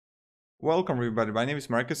Welcome everybody, my name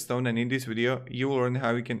is Marcus Stone and in this video you will learn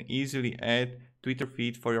how you can easily add Twitter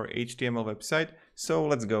feed for your HTML website. So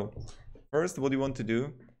let's go. First, what you want to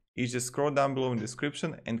do is just scroll down below in the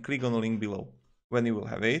description and click on the link below. When you will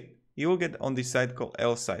have it, you will get on this site called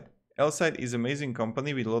L-Site. L-Site is an amazing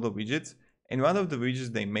company with a lot of widgets, and one of the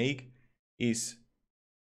widgets they make is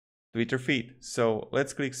Twitter feed. So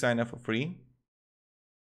let's click sign up for free.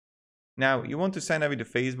 Now you want to sign up with the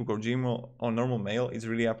Facebook or Gmail or normal mail, it's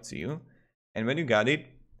really up to you. And when you got it,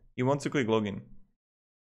 you want to click login.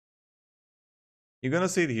 You're gonna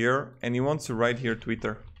see it here and you want to write here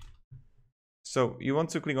Twitter. So you want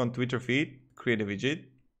to click on Twitter feed, create a widget.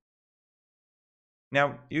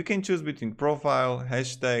 Now you can choose between profile,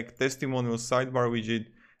 hashtag, testimonial, sidebar widget.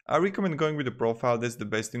 I recommend going with the profile, that's the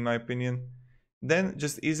best in my opinion. Then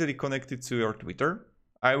just easily connect it to your Twitter.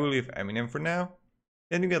 I will leave Eminem for now.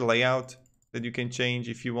 Then you get layout that you can change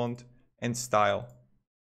if you want, and style.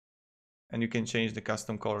 And you can change the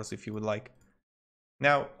custom colors if you would like.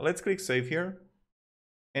 Now let's click save here.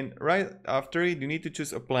 And right after it, you need to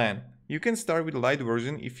choose a plan. You can start with a light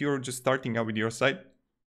version if you're just starting out with your site.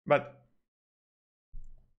 But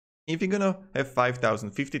if you're gonna have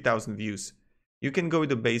 5,000, 50,000 views, you can go with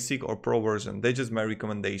the basic or pro version. That's just my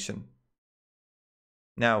recommendation.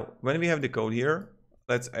 Now, when we have the code here,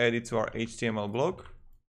 let's add it to our HTML block.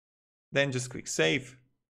 Then just click save.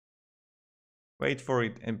 Wait for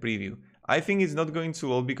it and preview. I think it's not going to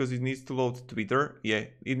load because it needs to load Twitter. Yeah,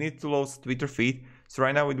 it needs to load Twitter feed. So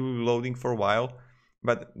right now it will be loading for a while,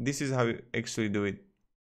 but this is how you actually do it.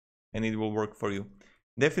 And it will work for you.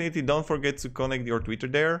 Definitely don't forget to connect your Twitter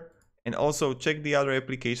there. And also check the other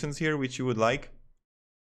applications here which you would like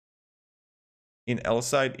in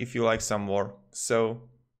L-Site if you like some more. So,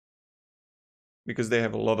 because they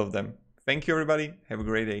have a lot of them. Thank you everybody, have a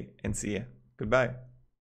great day and see ya. Goodbye.